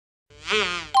Let's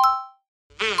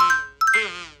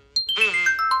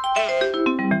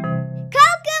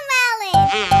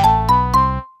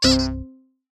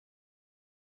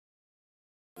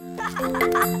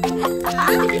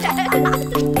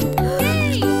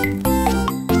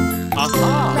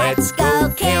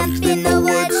go camp in the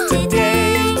woods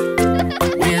today.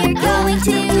 We're going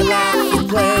to laugh and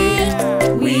play.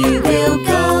 We will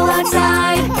go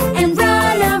outside and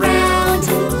run around.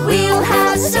 We'll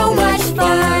have so much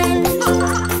fun.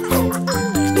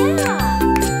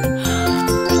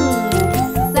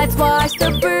 Let's watch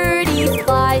the birdies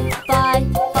fly, fly,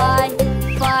 fly,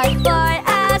 fly, fly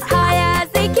as high as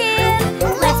they can.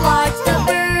 Let's watch the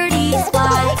birdies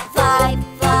fly, fly,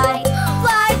 fly,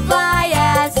 fly, fly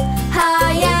as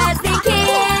high as they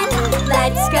can.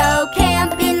 Let's go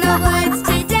camp in the woods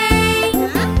today.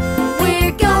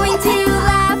 We're going to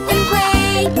laugh and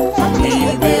play. We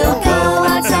will go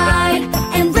outside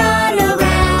and run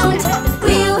around.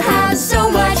 We'll have so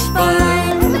much fun.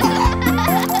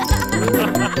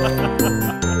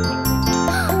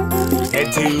 Head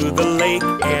to the lake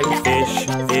and fish,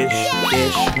 fish,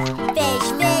 fish. Fish,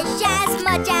 fish as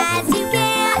much as you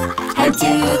can. Head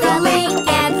to the lake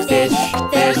and fish,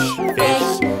 fish,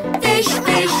 fish, fish,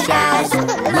 fish as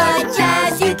much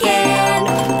as you can.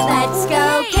 Let's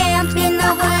go camp in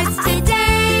the woods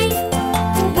today.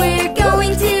 We're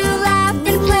going to laugh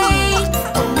and play.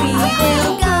 We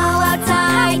will go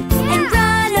outside and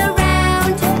run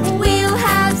around. We'll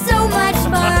have so much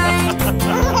fun.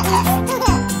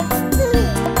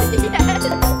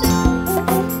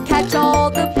 Catch all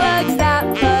the bugs that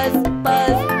buzz,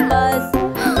 buzz, buzz,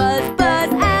 buzz, buzz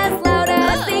as loud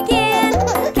as they can.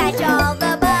 Catch all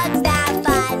the bugs that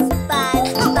buzz,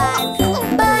 buzz, buzz,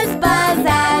 buzz, buzz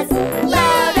as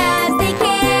loud as they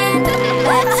can.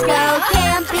 Let's go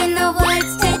camp in the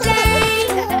woods today.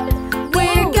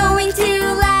 We're going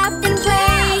to laugh and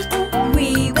play.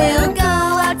 We will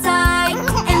go outside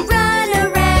and run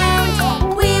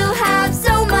around. We'll have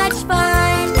so much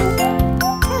fun.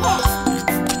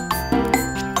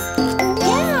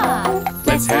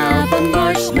 Let's have a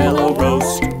marshmallow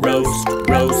roast, roast,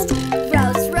 roast.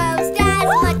 Roast, roast as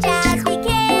much as we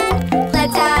can.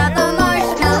 Let's have a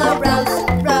marshmallow roast,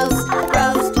 roast,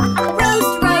 roast,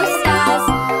 roast, roast as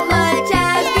much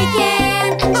as we can.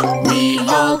 We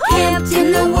all camped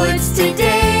in the woods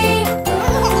today.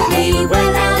 We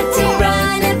went out to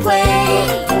run and play.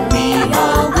 We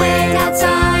all went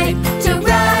outside to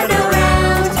run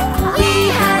around. We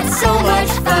had so much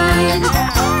fun.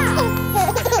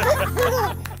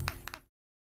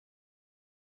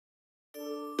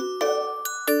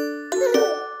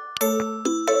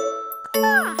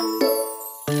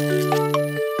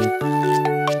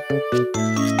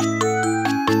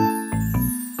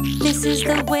 This is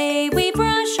the way we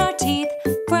brush our teeth,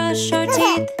 brush our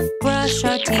teeth, brush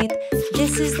our teeth.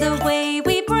 This is the way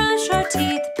we brush our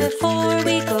teeth before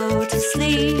we go to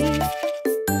sleep.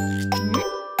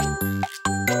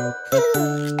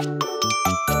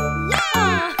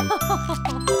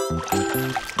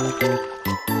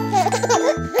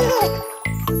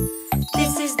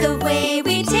 This is the way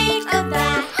we take a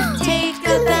bath, take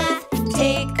a bath,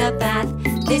 take a bath.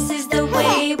 This is the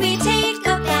way we take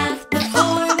a bath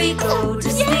before we go to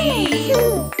sleep.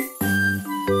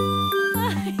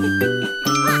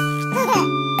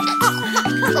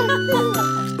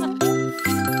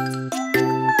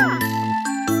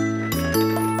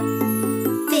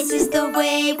 This is the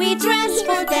way we dress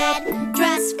for bed,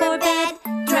 dress for bed,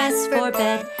 dress for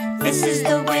bed. This is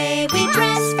the way we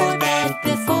dress for bed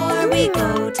before we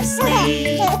go to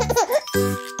sleep.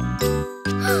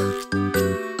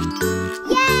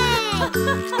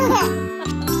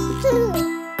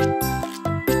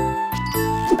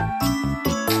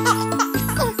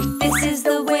 This is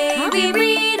the way we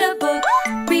read a book,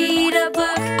 read a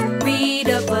book, read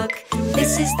a book.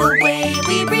 This is the way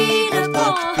we read a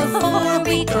book before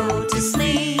we go to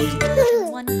sleep.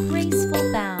 One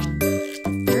graceful bound.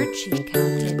 The third sheep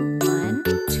counted 1,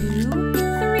 2,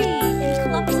 3 and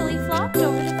clumsily flopped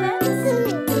over the fence.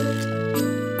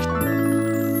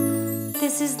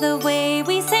 This is the way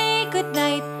we say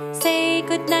goodnight, say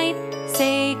goodnight,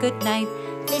 say goodnight.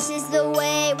 This is the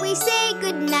way we say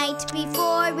goodnight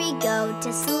before we go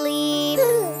to sleep.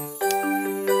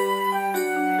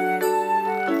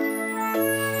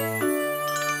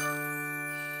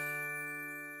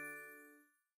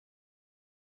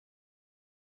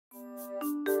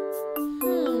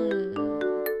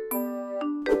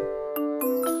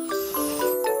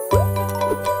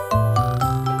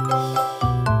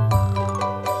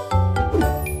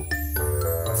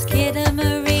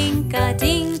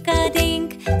 Skidamarink-a-dink-a-dink,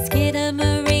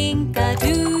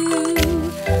 skidamarink-a-doo.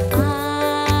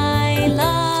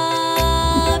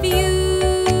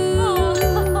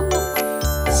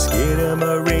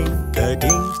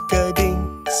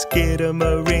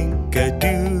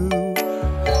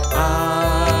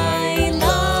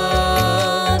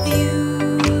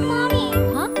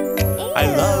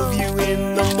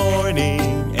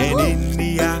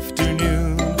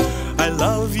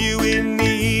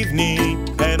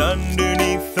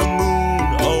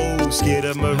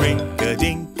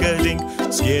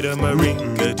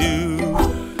 Skidamarink-a-doo,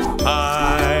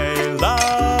 I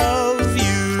love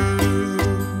you.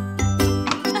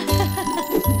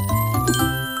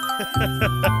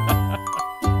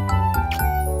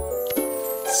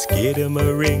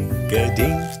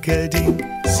 Skidamarink-a-dink-a-dink,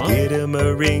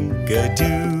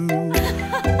 Skidamarink-a-doo,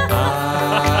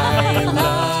 I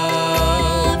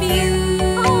love you.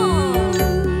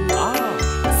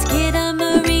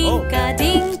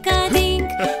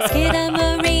 Skidamarink-a-dink-a-dink,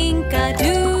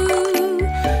 Skidamarink-a-doo,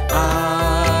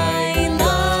 I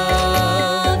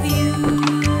love you.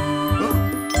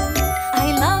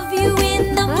 I love you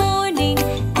in the morning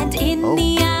and in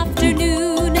the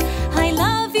afternoon. I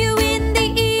love you in the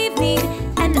evening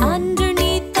and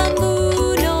underneath the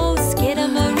moon. Oh,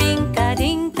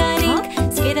 Skidamarink-a-dink-a-dink,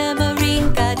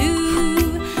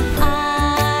 Skidamarink-a-doo,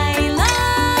 I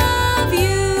love you.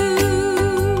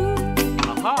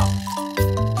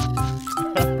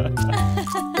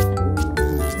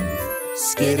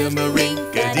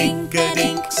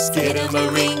 Skidamarink-a-dink-a-dink,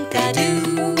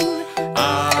 Skidamarink-a-doo,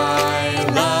 I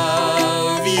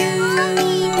love you.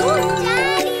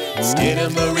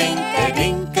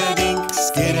 Skidamarink-a-dink-a-dink,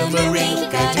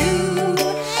 Skidamarink-a-doo,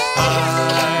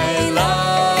 I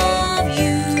love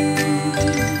you.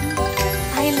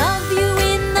 I love you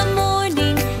in the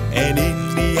morning. And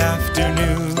in the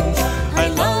afternoon, I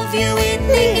love you in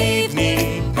the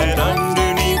evening and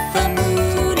underneath the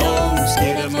moon. Oh,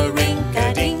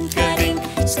 Skidamarink-a-dink-a-dink,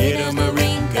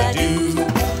 Skidamarink-a-doo,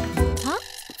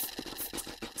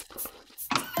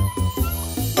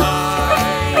 I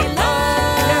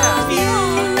love you.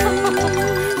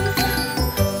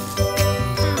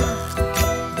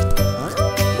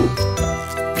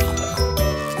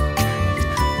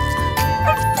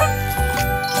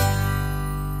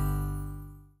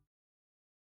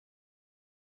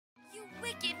 You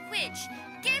wicked witch!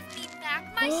 Give me back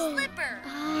my slipper!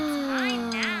 It's mine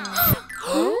now!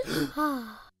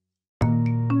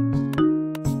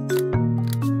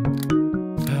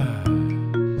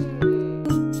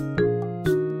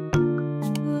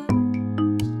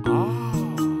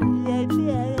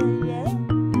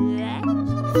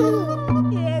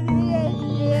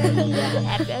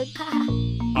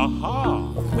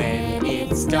 When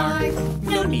it's dark,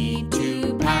 no need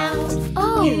to pout.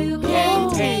 You can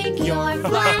take your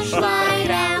flashlight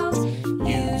out.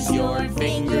 Use your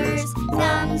fingers,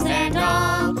 thumbs and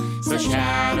all, so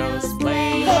shadows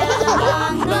play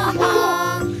along the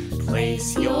wall.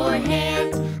 Place your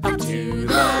hand up to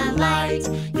the light.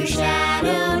 Your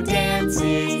shadow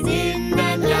dances in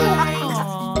the night.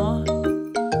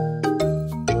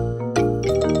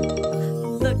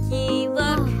 Looky,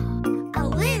 look! A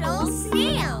little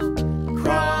snail!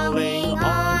 Crawling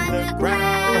on the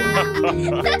ground.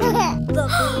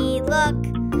 Looky, look!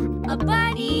 A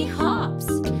bunny hops!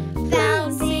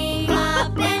 Bouncing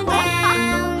up and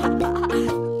down!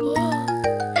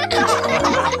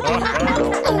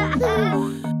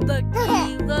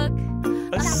 Looky, look!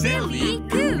 A silly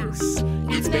goose.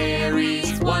 Its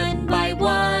berries one by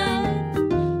one.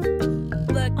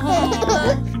 Looky,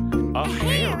 look! A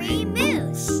hairy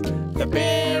moose! The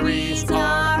berries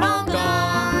are all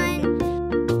gone.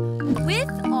 With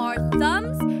our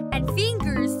thumbs and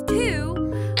fingers too,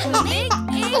 we'll make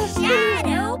a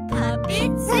shadow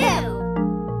puppet zoo.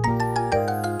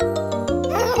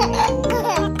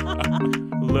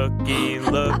 Looky,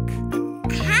 look.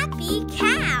 Happy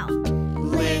cow!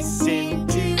 Listen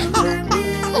to her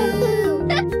moo.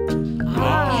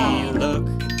 Looky, look.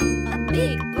 A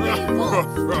big gray wolf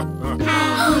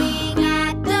howling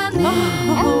at the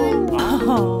moon.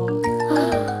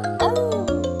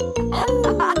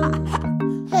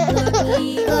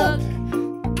 Looky, look!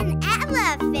 An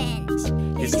elephant!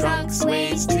 His trunk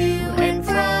sways to and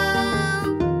fro.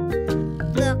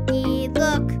 Looky,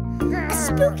 look! A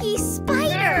spooky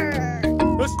spider!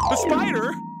 A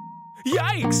spider?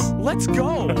 Yikes! Let's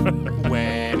go!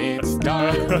 When it's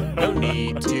dark, no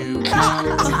need to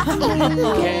pout.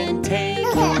 You can take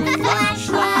your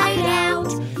flashlight out.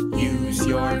 Use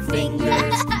your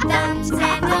fingers, thumbs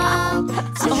and all,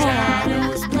 so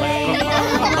shadows play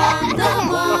along the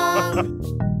wall.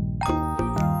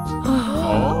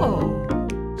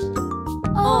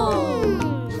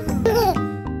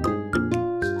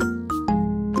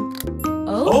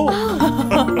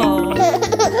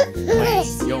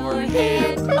 Place your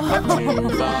hand up to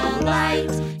the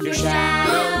light. Your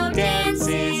shadow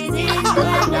dances in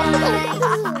the night.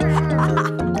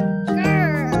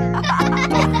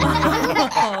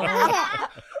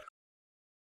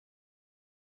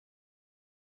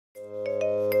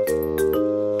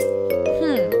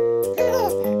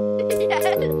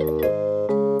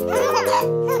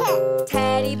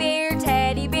 Teddy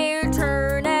bear, turn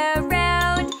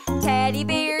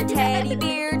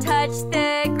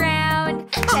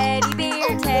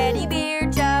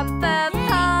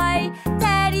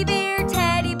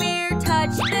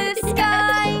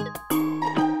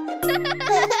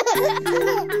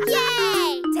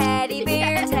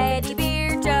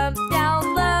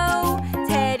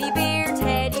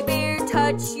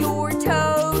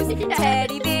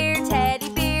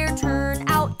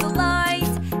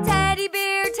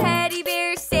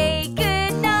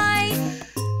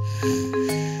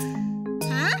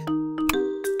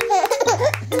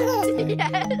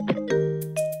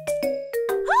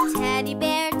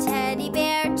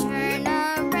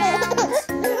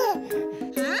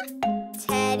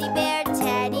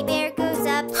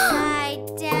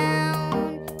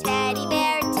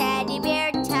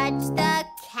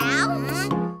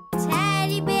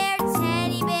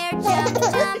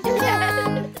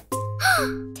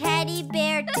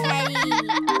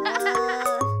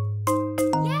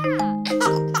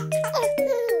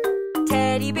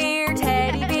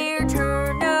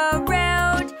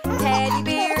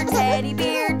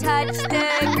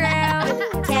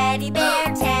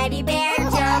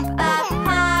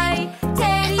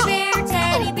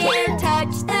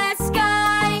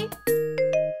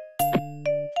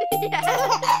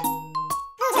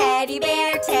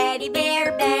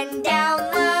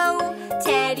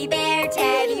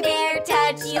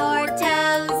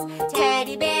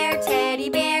Teddy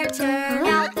bear, turn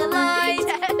out the lights.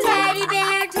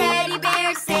 Teddy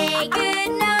bear, say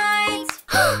goodnight.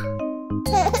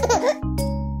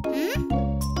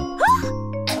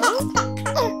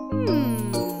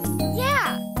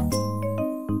 Yeah.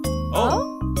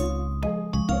 Oh.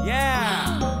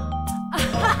 Yeah.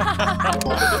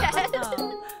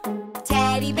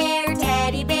 Teddy bear,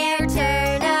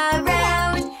 turn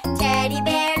around. Teddy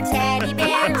bear,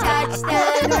 touch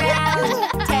the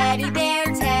ground. Teddy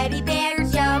bear,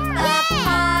 jump up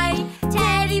high.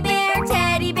 Teddy bear,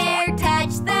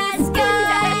 touch the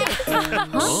sky.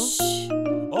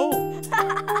 Oh.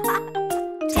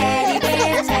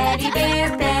 Teddy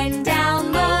bear, bend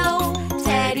down low.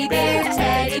 Teddy bear,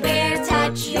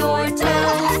 touch your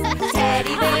toes.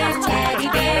 Teddy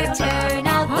bear, turn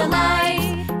out the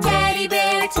light.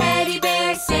 Teddy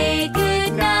bear, say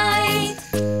goodnight.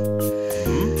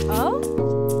 Oh?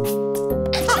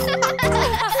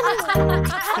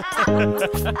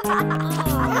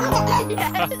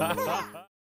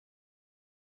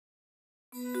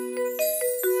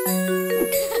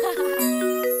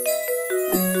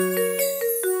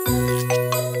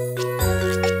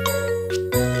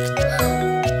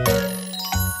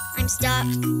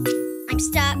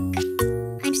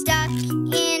 I'm stuck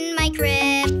in my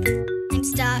crib.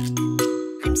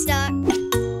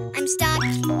 I'm stuck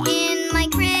in my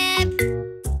crib.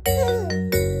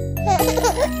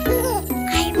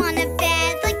 I want a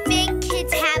bed like big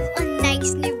kids have, a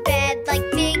nice new bed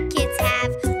like big kids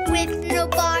have, with no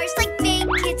bars like big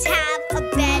kids have, a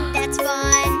bed that's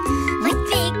fun like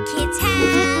big kids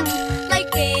have,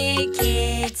 like big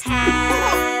kids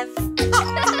have.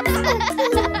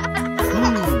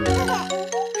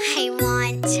 I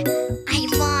want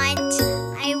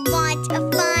a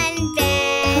fun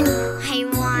bed. I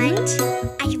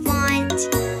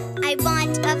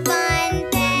want a fun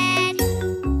bed.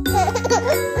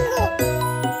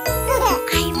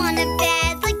 I want a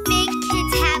bed like big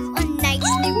kids have, a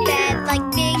nice new bed like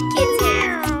big kids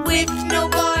have, with no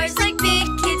bars like big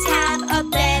kids have, a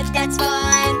bed that's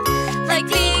fun like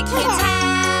big kids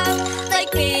have,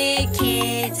 like big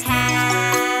kids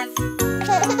have.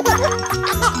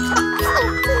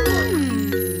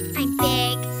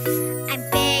 I'm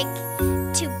big,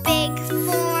 too big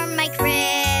for my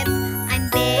crib. I'm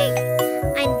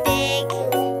big,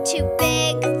 too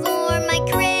big for my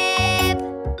crib.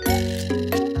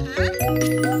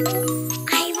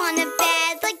 I want a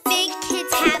bed like big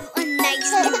kids have, a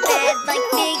nice new bed like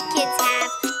big kids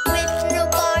have, with no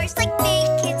bars like big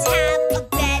kids have, a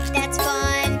bed that's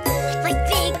fun like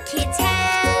big kids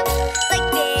have, like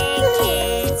big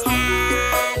kids have.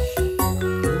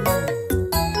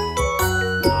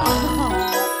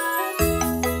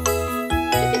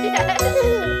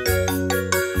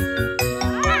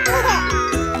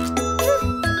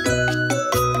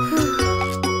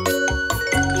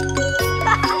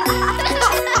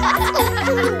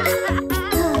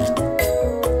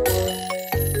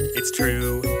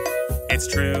 It's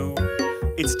true.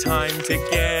 It's time to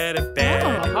get a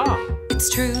bed. It's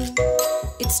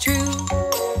true.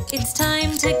 It's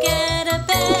time to get a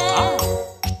bed.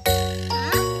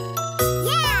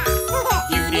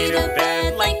 You need a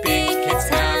bed like big kids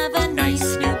have, a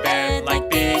nice new bed like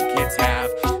big kids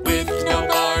have, with no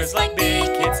bars like big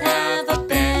kids have, a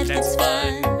bed that's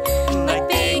fun like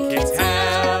big kids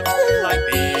have, like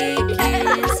big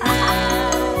kids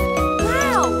have.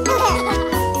 Wow!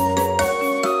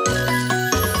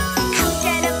 I'll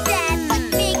get a bed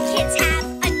like big kids have,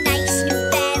 a nice new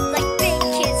bed like big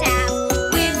kids have,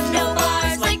 with no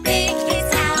bars like big kids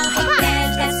have, a bed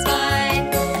that's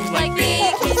fun like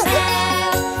big kids have,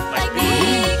 like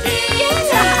big kids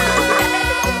have.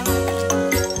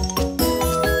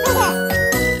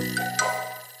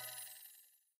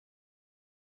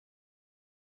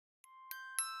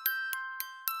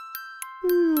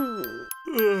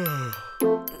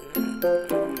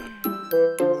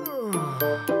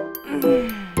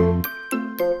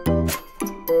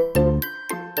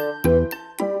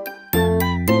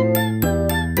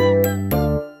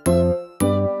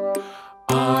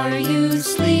 Are you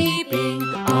sleeping?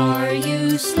 Are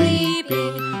you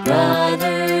sleeping?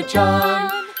 Brother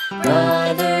John,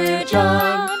 Brother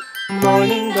John.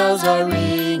 Morning bells are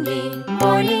ringing,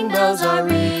 morning bells are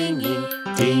ringing.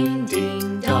 Ding,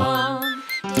 ding, dong,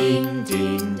 ding,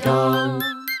 ding, dong.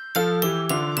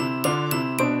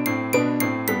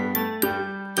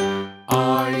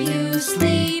 Are you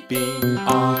sleeping?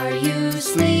 Are you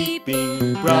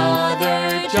sleeping?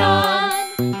 Brother John,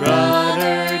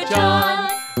 Brother John.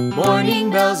 Morning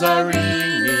bells are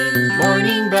ringing,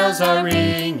 morning bells are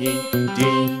ringing.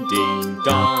 Ding, ding,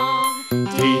 dong,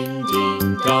 ding,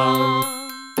 ding, dong.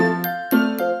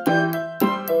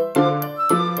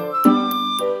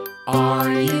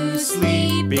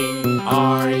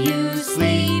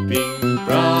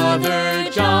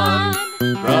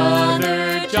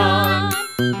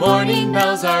 Morning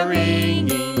bells are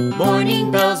ringing,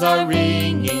 morning bells are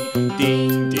ringing.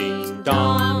 Ding, ding,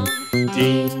 dong,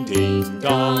 ding, ding,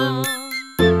 dong.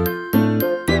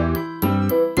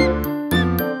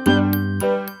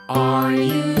 Are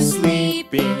you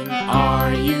sleeping?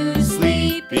 Are you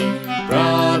sleeping?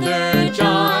 Brother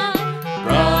John,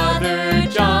 Brother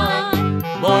John.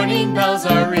 Morning bells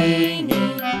are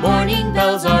ringing, morning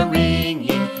bells are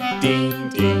ringing. Ding,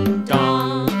 ding,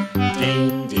 dong,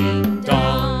 ding, ding,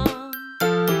 dong.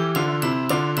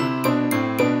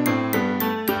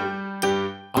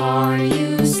 Are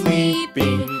you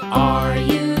sleeping? Are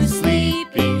you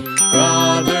sleeping?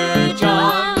 Brother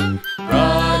John,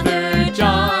 Brother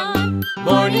John.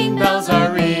 Morning bells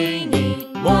are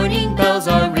ringing, morning bells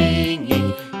are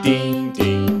ringing. Ding,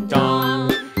 ding,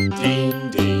 dong, ding,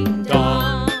 ding,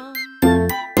 dong.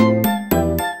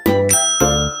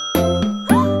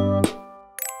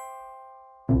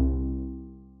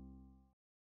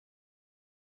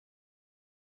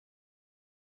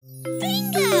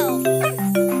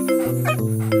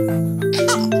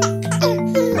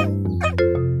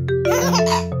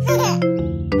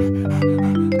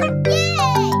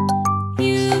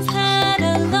 You've had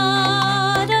a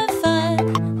lot of fun.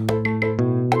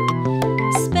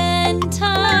 Spend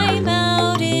time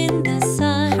out in the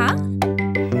sun.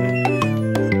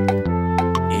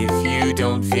 If you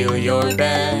don't feel your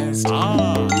best,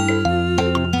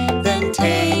 then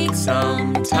take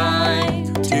some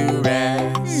time to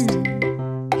rest.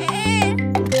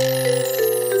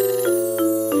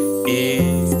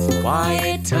 It's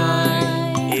quiet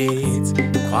time, it's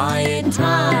quiet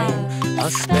time. A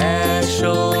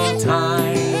special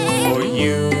time for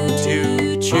you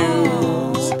to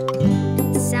choose.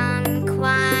 Some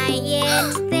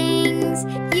quiet things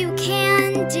you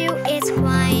can do. It's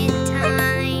quiet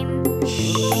time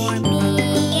for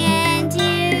me and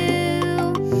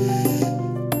you.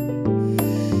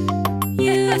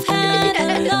 You've had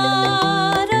a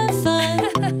lot of fun.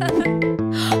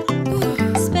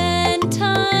 Spend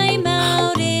time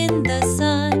out in the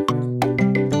sun.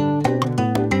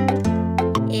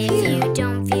 If you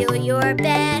don't feel your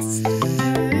best,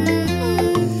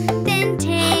 then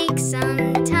take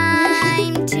some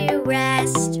time to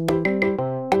rest.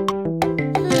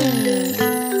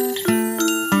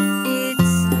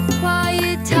 It's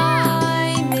quiet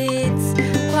time,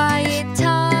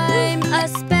 a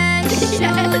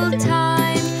special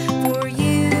time for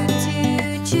you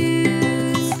to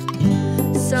choose.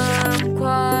 Some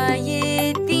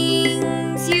quiet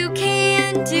things you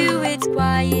can do. It's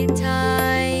quiet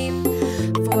time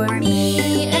for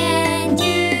me and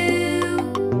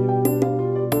you.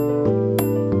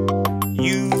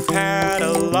 You've had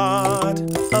a lot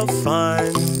of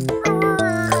fun.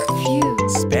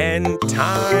 Spend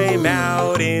time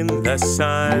out in the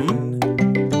sun.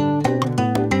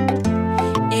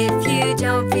 If you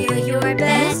don't feel your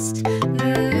best,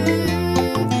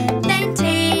 then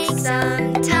take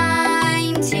some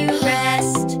time to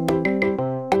rest.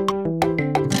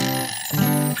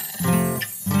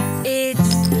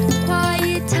 It's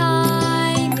quiet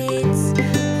time,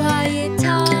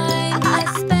 a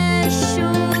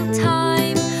special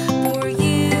time for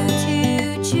you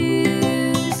to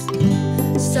choose.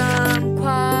 Some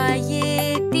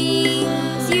quiet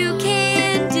things you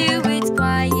can do. It's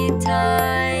quiet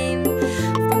time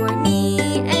for me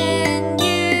and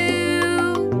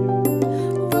you.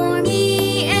 For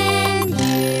me and you.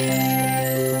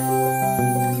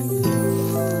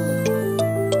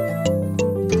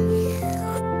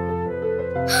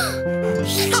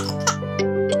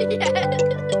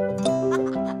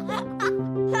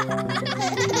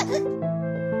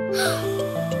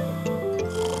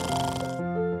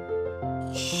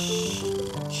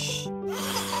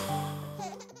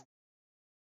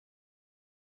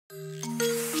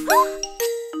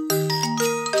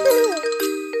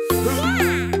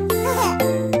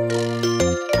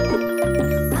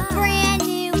 Brand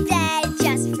new bed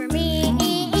just for me.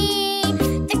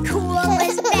 The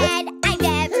coolest bed I've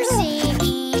ever seen.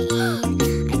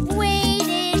 I've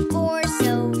waited for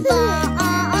so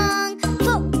long.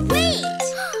 But wait!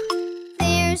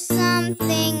 There's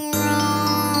something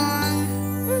wrong.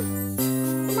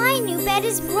 My new bed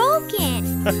is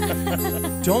broken.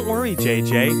 Don't worry,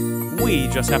 JJ. We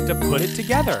just have to put it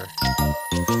together.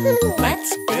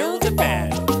 Let's build a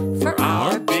bed for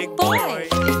our big boy.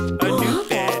 A new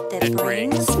bed that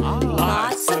brings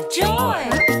lots of joy.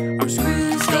 Our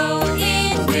screws go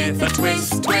in with a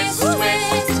twist, twist,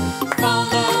 twist.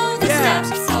 Follow the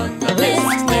steps on the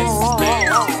list, list,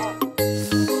 list.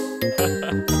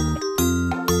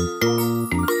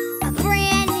 A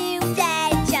brand new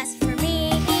bed just for me.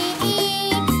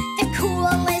 The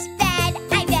coolest bed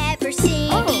I've ever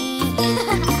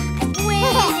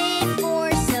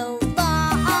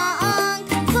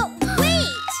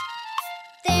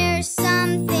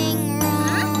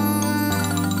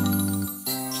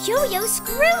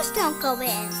screws don't go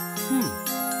in.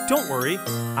 Don't worry,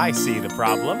 I see the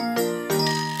problem.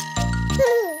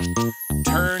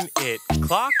 Turn it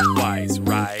clockwise,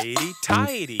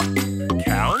 righty-tighty.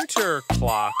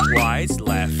 Counterclockwise,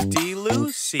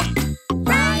 lefty-loosey.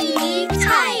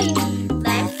 Righty-tighty,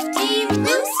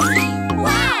 lefty-loosey.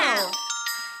 Wow!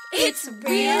 It's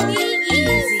really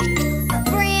easy. A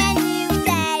brand new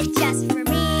bed just for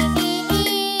me.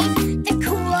 The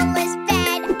coolest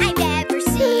bed I've ever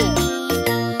seen.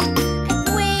 I've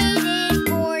waited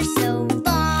for so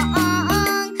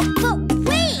long. But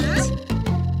wait!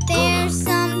 There's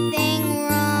something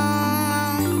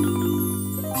wrong.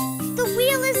 The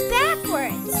wheel is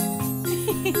backwards.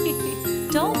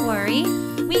 Don't worry,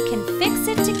 we can fix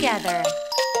it together.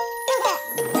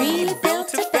 We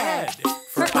built a bed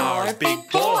for our big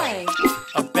boy.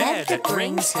 A bed that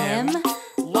brings him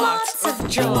lots of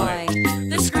joy.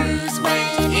 The screws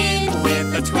went in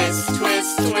with a twist,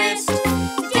 twist, twist.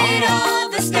 Did all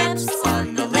the steps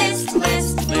on the list,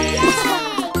 list, list.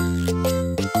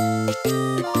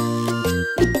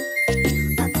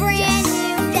 A brand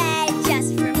new bed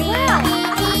just for me.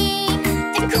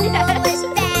 The coolest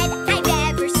bed I've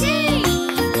ever seen.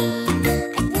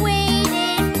 I've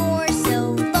waited for so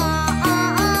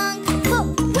long. But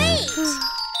wait!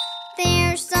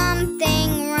 There's something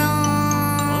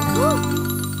wrong.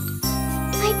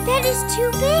 My bed is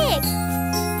too big.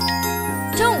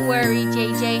 Don't worry,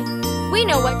 JJ. We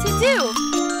know what to do.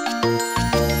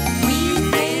 We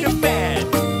made a bed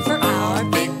for our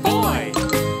big boy.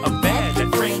 A bed that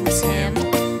brings him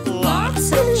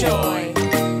lots of joy.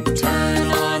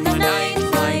 Turn on the night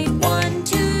light, 1,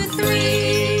 2,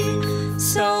 3,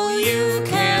 so you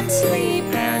can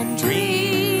sleep and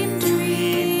dream,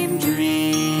 dream, dream.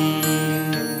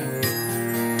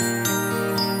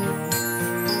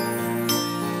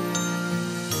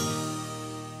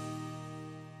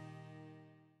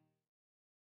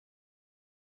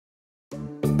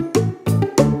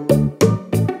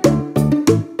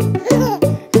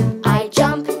 I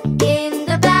jump in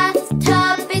the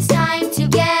bathtub. It's time to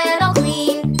get all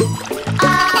clean.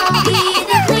 I'll be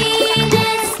the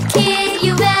cleanest kid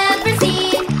you've ever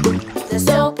seen. The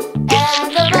soap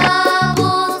and the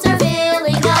bubbles are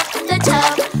filling up the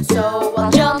tub. So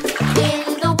I'll jump in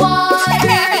the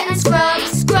water and scrub,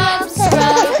 scrub,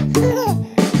 scrub.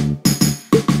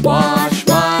 Wash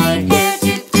my hair,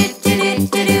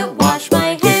 do-do-do-do-do-do. Wash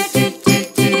my hair,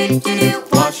 do-do-do-do-do-do.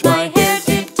 Wash my hair,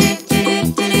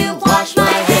 do-do-do-do-do-do. Wash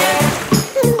my hair.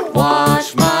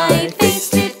 Wash my face,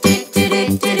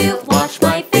 do-do-do-do-do-do. Wash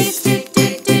my face,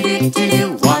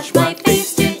 do-do-do-do-do-do. Wash my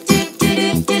face,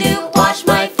 do-do-do-do-do-do. Wash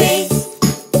my face.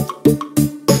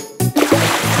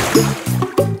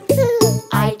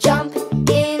 I jump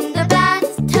in the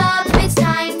bathtub. It's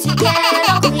time to get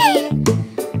all clean.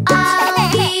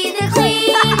 I'll be the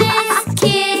cleanest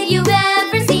kid you've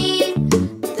ever seen.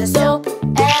 The soap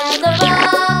and the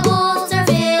bubbles are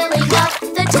filling up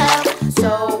the tub. So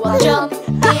I'll jump in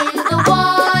the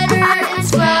water and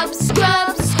scrub,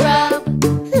 scrub, scrub.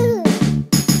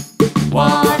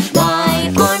 Wash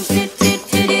my arms,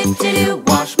 do-do-do-do-do-do.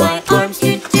 Wash my arms,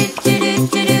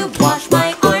 do-do-do-do-do-do. Wash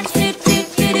my arms,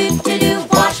 do-do-do-do-do-do.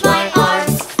 Wash my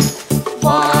arms.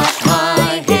 Wash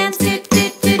my hands,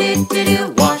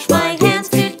 do-do-do-do-do-do. Wash my hands,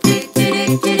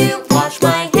 do-do-do-do-do-do. Wash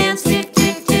my hands,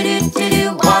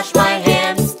 do-do-do-do-do-do. Wash my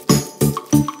hands.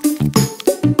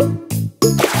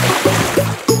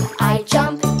 I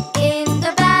jump in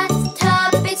the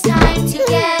bathtub. It's time to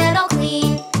get all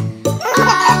clean.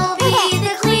 I'll be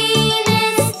the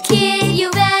cleanest kid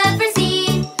you've ever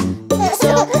seen. The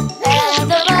soap and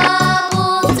the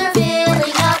bubbles are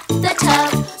filling up the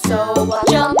tub. So I'll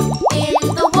jump in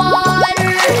the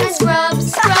water and scrub,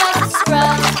 scrub,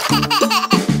 scrub.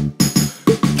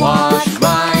 Wash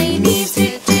my knees,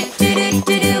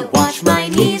 do-do-do-do-do-do. Wash my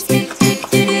knees,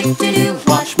 do-do-do-do-do-do.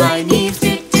 Wash my knees,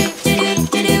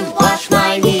 do-do-do-do-do-do. Wash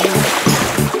my knees.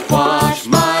 Wash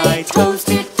my toes,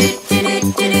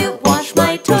 do-do-do-do-do-do. Wash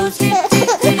my toes,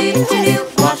 do-do-do-do-do.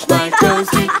 Wash my toes,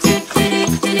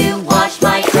 do-do-do-do-do. Wash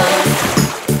my toes.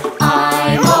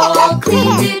 I'm all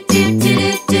clean,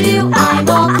 do-do-do-do-do-do. I'm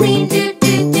all clean,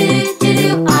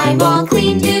 do-do-do-do-do. I'm all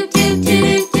clean,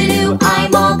 do-do-do-do-do.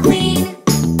 I'm all clean.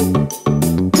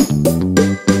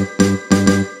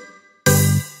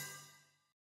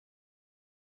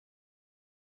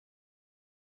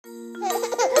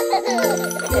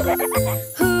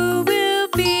 Who will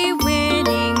be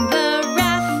winning the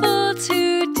raffle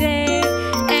today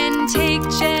and take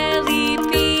Jelly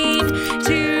Bean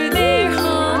to their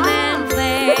home and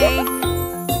play?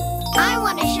 I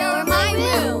want to show her my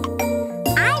room.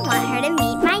 I want her to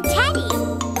meet my teddy.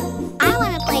 I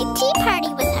want to play tea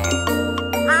party with her.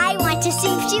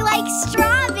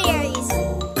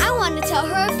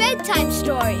 bedtime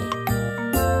story.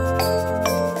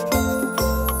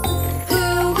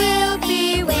 Who will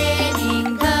be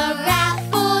winning the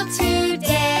raffle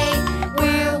today?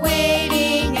 We're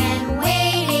waiting and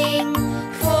waiting,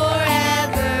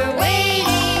 forever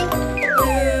waiting.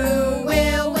 Who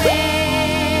will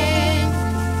win?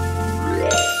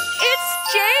 It's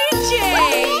JJ!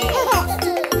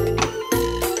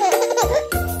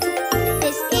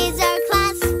 This is our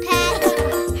class pet.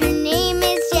 Her name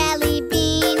is Jelly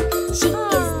Bean. She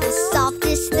is the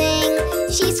softest thing.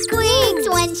 She squeaks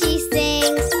when she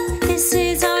sings. This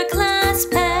is our class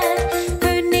pet.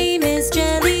 Her name is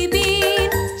Jelly Bean.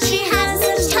 She has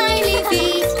such tiny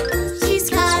feet. She's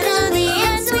cuddly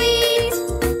and sweet.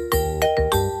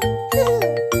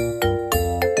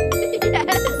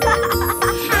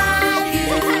 Have you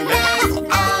met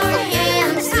our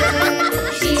hamster?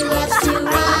 She loves to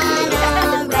run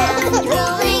around,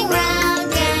 rolling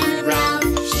round and round.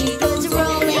 She goes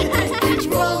rolling and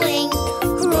rolling,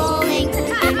 rolling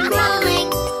and rolling,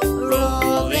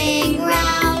 rolling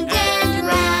round and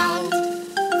round.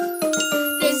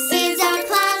 This is our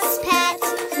class pet.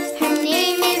 Her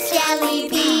name is Jelly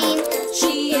Bean.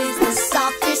 She is the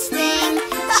softest thing.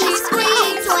 She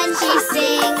squeaks when she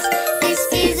sings. This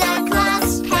is our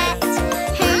class pet.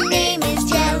 Her name is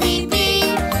Jelly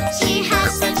Bean. She has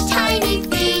such tiny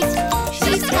feet.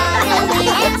 She's cuddly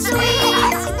and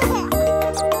sweet.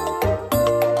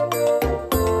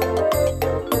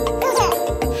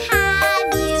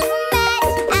 Have you met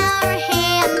our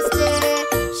hamster?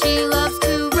 She loves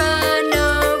to run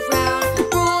around,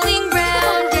 rolling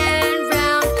round and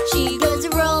round. She goes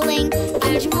rolling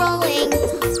and rolling,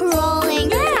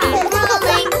 rolling and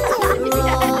rolling,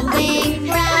 rolling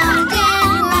round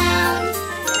and round.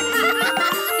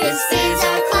 This is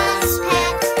our class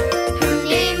pet. Her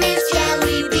name is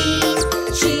Jelly Bean.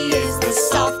 She is the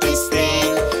softest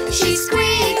thing. She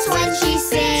squeaks when she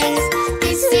sings.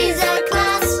 This is our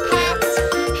class pet.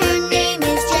 Her name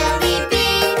is Jelly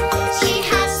Bean. She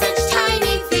has such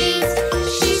tiny feet.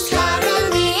 She's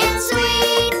cuddly and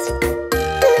sweet.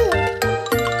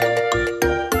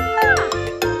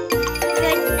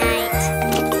 Good night.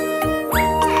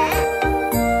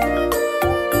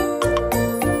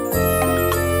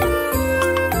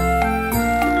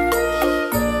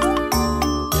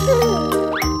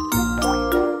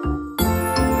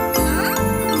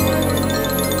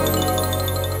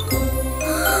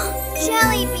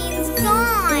 Jelly Bean's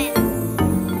gone.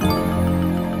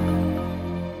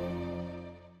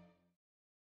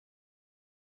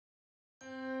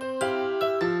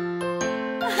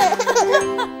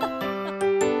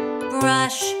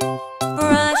 Brush,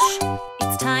 brush,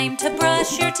 it's time to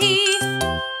brush your teeth.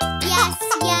 Yes,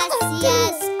 yes,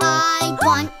 yes, I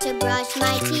want to brush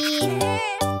my teeth.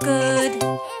 Good,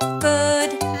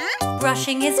 good,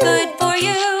 brushing is good for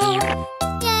you.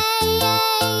 Yay,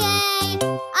 yay, yay,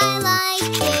 I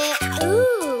like it.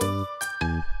 Ooh.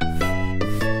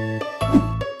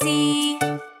 See,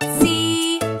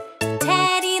 see,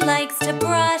 Teddy likes to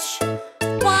brush.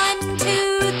 1,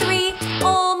 2, 3,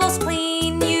 almost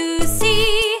clean, you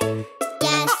see.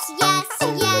 Yes, yes,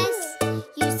 yes,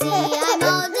 you see I'm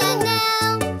all done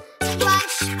now.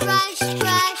 Brush, brush,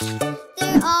 brush,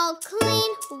 they're all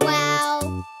clean, wow.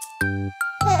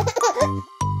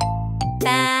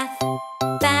 Bath,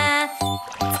 bath,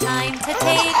 it's time to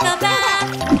take a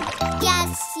bath.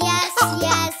 Yes, yes,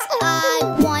 yes,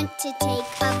 I want to take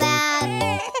a bath.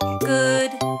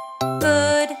 Good,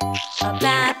 good, a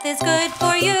bath is good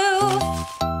for you.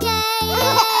 Yay,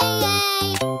 yay,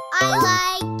 yay, I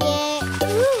like it.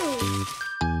 Ooh.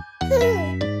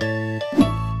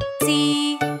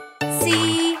 See,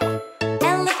 see,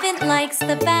 elephant likes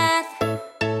the bath.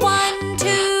 1,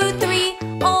 2, 3,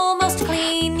 almost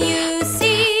clean, you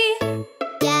see.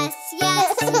 Yes,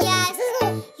 yes, yes,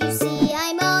 you see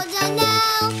I'm all done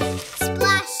now.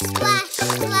 Splash, splash,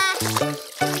 splash,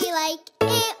 we like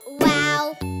it, wow.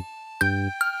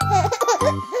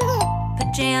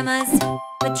 Pajamas,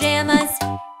 pajamas,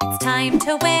 it's time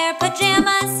to wear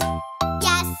pajamas.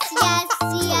 Yes, yes,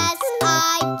 yes,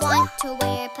 I want to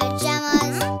wear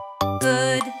pajamas.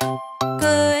 Good,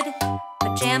 good,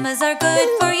 pajamas are good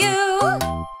for you.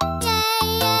 Yay,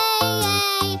 yay,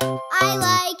 yay, I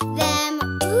like them,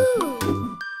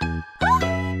 ooh.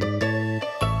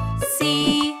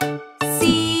 See,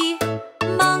 see,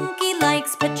 monkey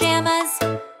likes pajamas.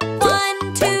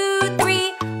 1, 2,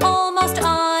 3, almost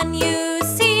on, you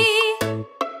see.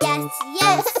 Yes,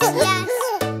 yes, yes,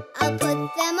 I'll put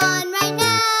them on right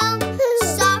now.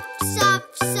 Soft,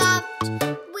 soft, soft,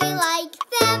 we like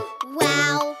them,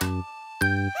 wow.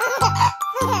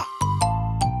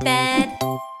 Bed,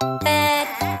 bed,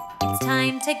 it's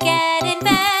time to get in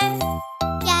bed.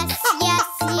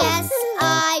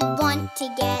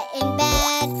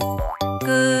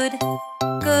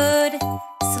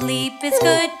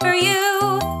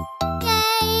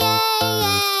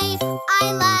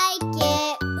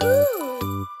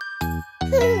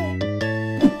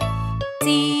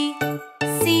 C,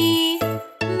 C,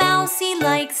 Mousie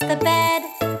likes the bed.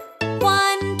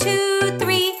 1, 2,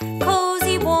 3,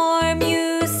 cozy, warm,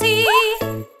 you see.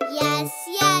 Yes,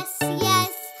 yes,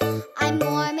 yes, I'm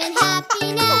warm and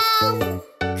happy now.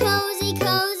 Cozy,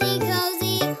 cozy,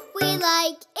 cozy, we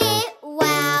like it,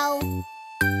 wow.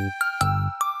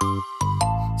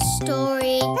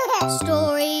 Story,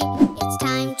 story, it's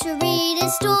time to read a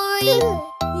story.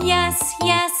 Yes,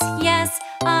 yes, yes,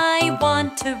 I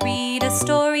want to read a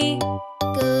story.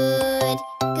 Good,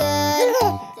 good,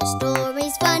 the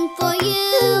story's fun for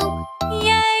you.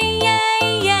 Yay,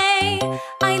 yay, yay,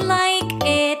 I like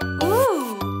it,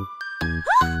 ooh.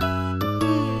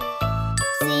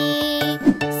 See,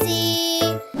 see,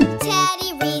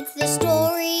 Teddy reads the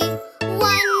story.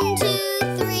 1,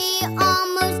 2, 3,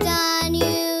 almost done,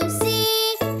 you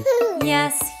see.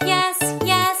 Yes, yes,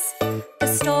 yes, the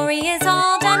story is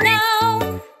all done now.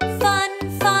 Fun,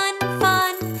 fun,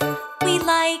 fun, we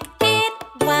like it,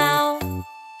 wow.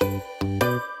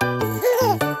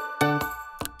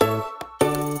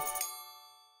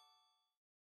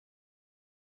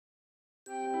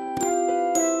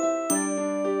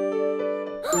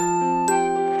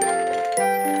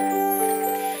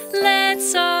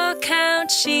 Let's all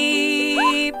count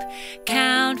sheep.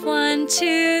 Count 1,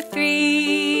 2,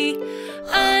 3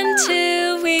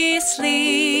 until we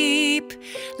sleep.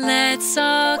 Let's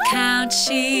all count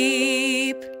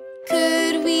sheep.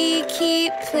 Could we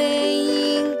keep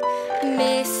playing,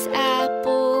 Miss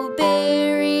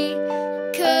Appleberry?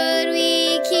 Could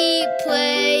we keep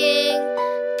playing,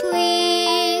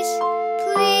 please,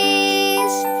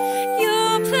 please?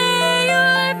 You'll play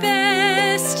your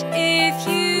best if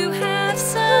you have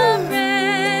some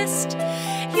rest.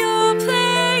 You'll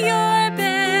play your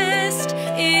best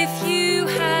if you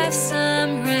have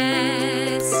some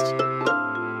rest.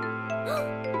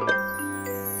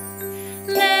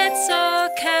 Let's all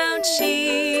count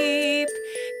sheep.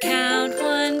 Count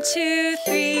 1, 2,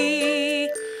 3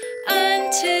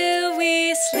 until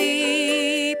we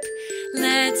sleep.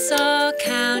 Let's all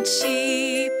count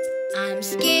sheep. I'm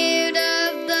scared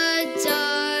of the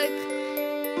dark,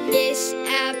 Miss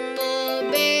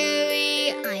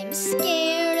Appleberry. I'm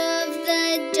scared of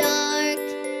the dark.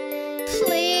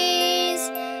 Please,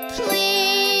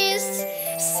 please.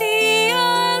 See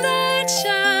our light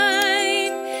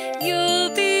shine, you'll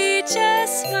be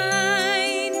just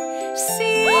fine.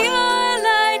 See our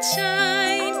light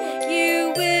shine,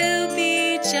 you will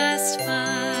be just fine.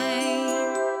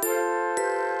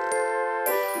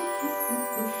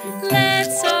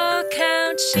 Let's all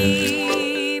count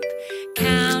sheep.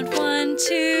 Count 1,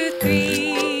 2,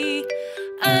 3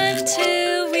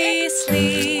 until we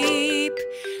sleep.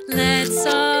 Let's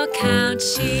all count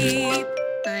sheep.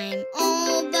 I'm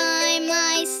all by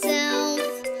myself,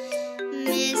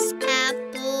 Miss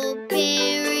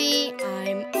Appleberry.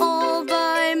 I'm all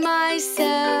by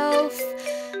myself.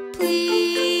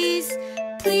 Please,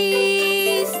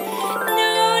 please.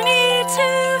 No need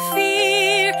to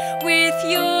fear with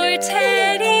your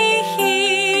teddy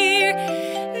here.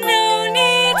 No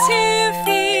need to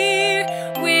fear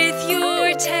with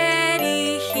your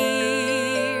teddy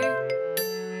here.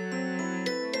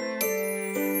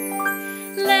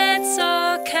 Let's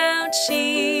all count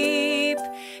sheep.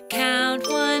 Count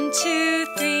 1, 2,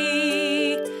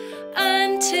 3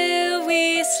 until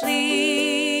we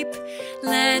sleep.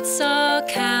 Let's all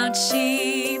count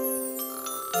sheep.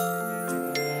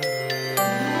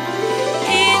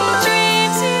 In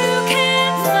dreams you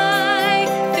can fly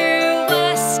through a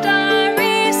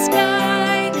starry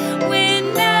sky.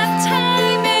 When nap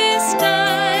time is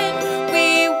done,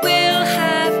 we will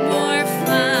have more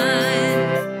fun.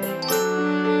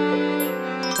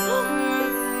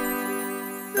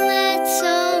 Let's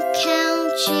all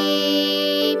count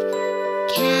sheep.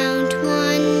 Count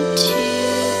 1, 2,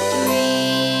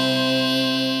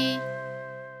 3.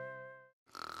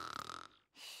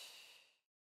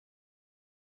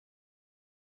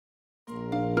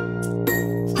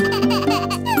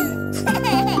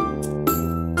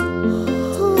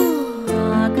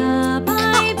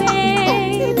 Rock-a-bye,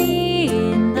 baby,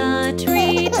 in the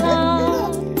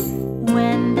treetop.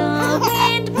 When the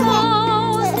wind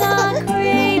blows, the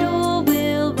cradle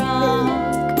will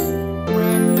rock.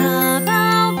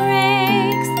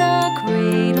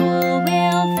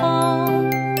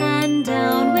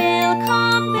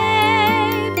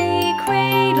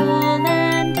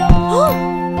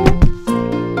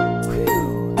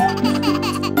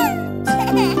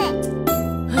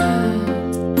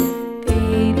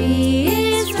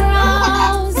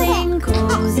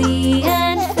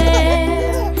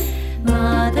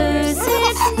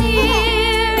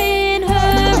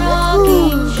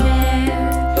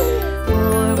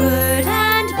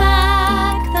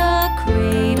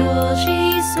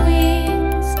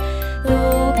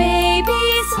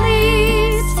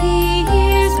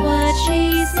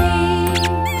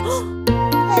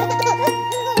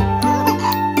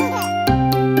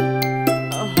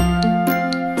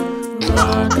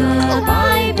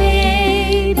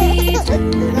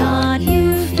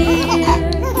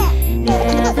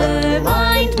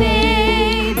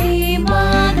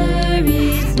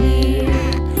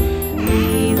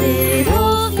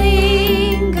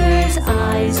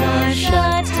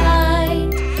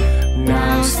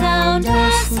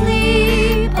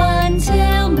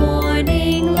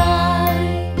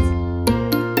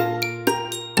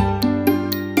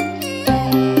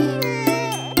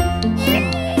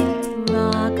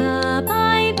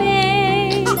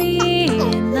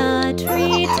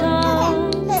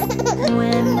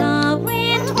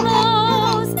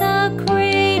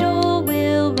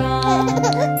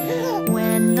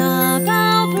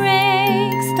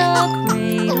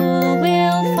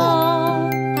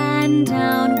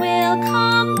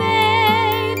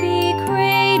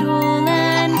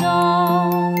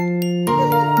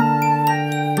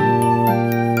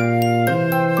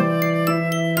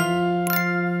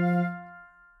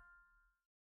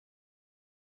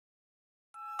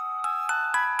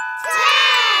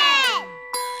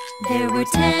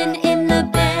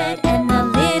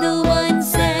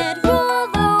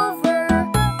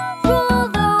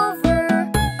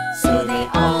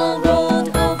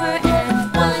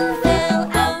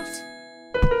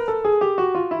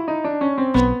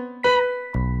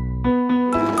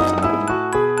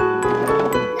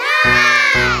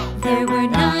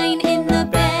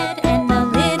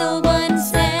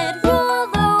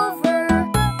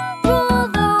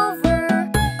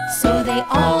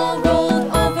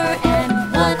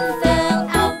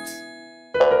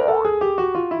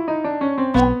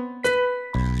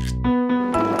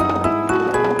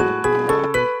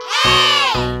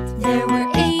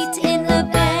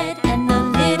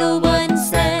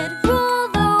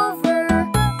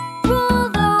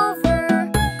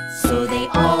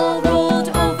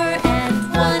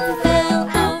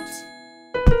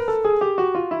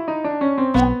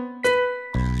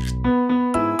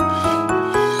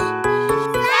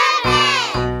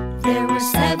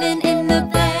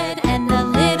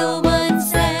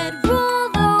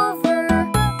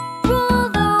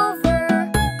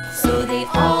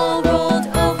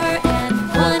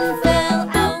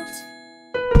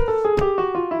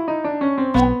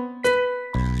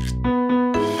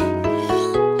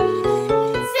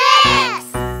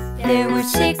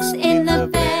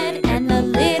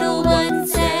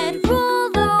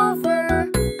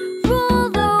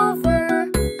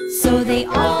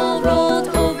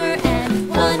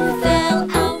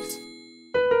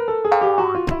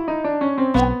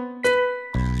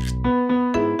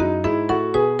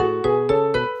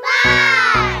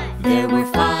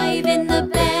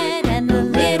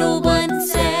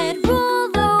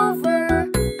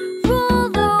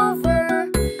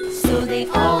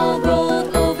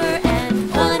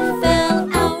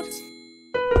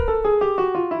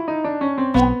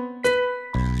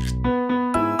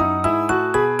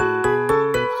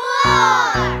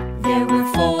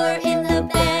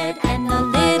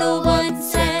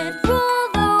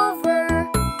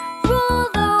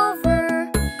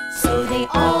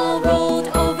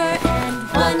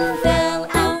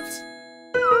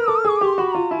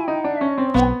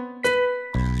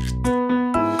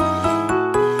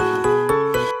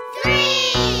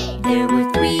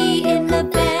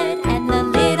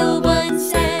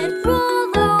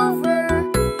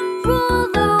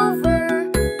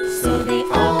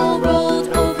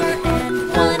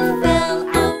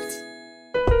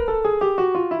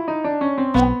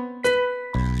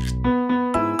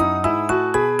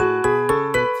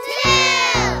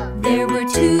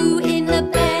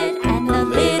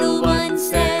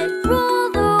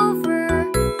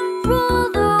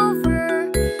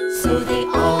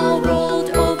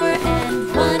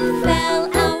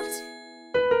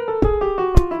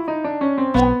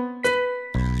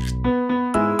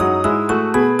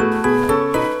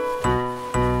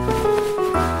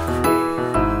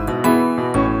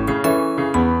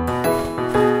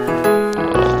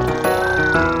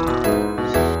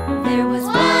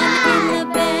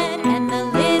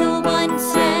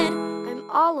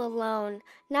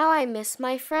 I miss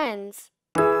my friends.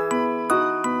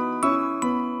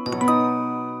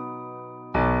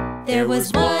 There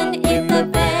was one in the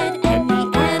bed, and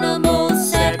the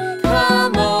animals said,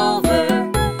 "Come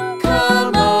over,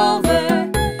 come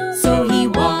over." So he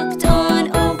walked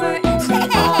on over, and they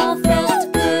all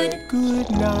felt good. Good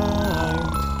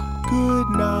night, good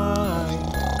night.